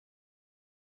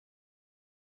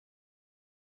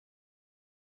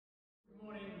Good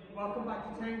morning, welcome back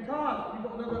to Thame Cars. We've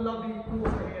got another lovely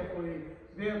Corsa here for you.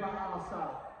 We're by our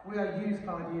side. We are Used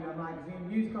Car Dealer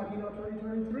Magazine, Used Car Dealer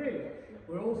 2023.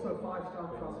 We're also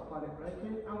 5-star Trustpilot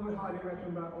rated, and we highly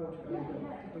recommend Autotrader.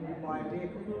 When you buy a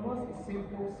vehicle from us, it's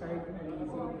simple, safe and easy.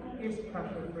 It's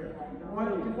pressure free. Why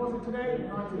not deposit today?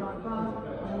 £99,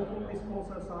 and we'll put this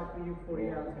Corsa aside for you 40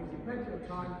 hours. Gives you plenty of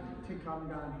time to come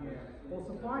down here.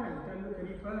 Also finance, don't look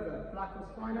any further.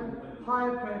 Blacklist finance,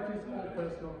 hire purchase or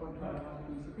personal contract on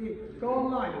PCP. Go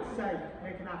online, it's safe,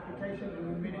 make an application,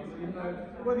 and in minutes you know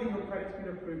whether your credit's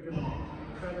been approved or not.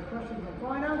 Further questions on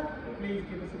finance, please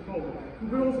give us a call. We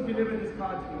will also deliver this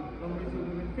car to you. As long as you're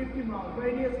within 50 miles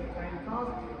radius of Thame Cars,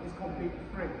 is completely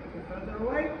free. If you're further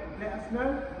away, let us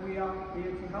know. We are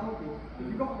here to help you. If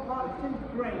you've got a car exchange,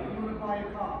 great. If you want to buy a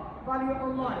car, value it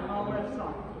online on our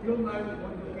website. You'll know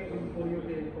what you're getting for your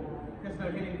vehicle. There's no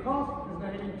hidden cost, there's no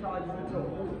hidden charges at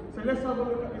all. So let's have a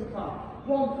look at this car.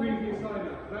 One previous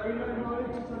owner, very low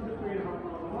mileage, just under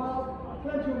 3,500 miles.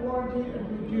 Plenty of warranty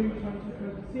until June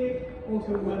 2026,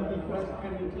 also when the first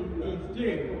penalty is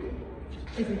due.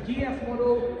 It's a GS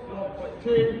model,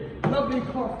 1.2, lovely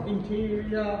cloth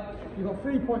interior, you've got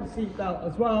 3-point seat belt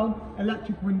as well,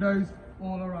 electric windows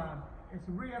all around. It's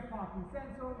a rear parking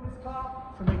sensor on this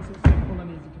car, so it makes it simple and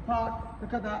easy to park.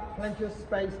 Look at that, plenty of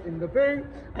space in the boot,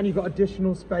 and you've got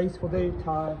additional space for the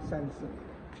tyre sensor.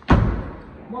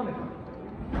 Monica.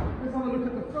 Let's have a look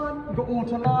at the front. You've got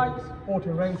auto lights,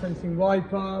 auto rain sensing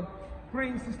wiper,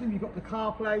 green system, you've got the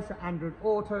CarPlay, so Android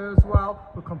Auto as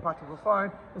well, with compatible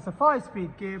phone. It's a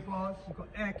 5-speed gearbox, you've got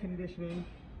air conditioning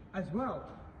as well.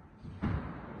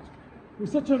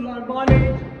 With such a low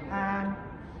mileage and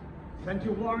plenty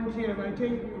of warranty and MOT,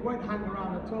 it won't hang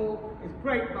around at all. It's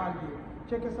great value.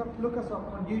 Check us up, look us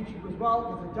up on YouTube as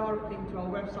well. There's a direct link to our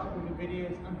website with the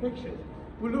videos and pictures.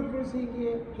 We'll look for us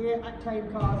here at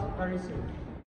Thame Cars very soon.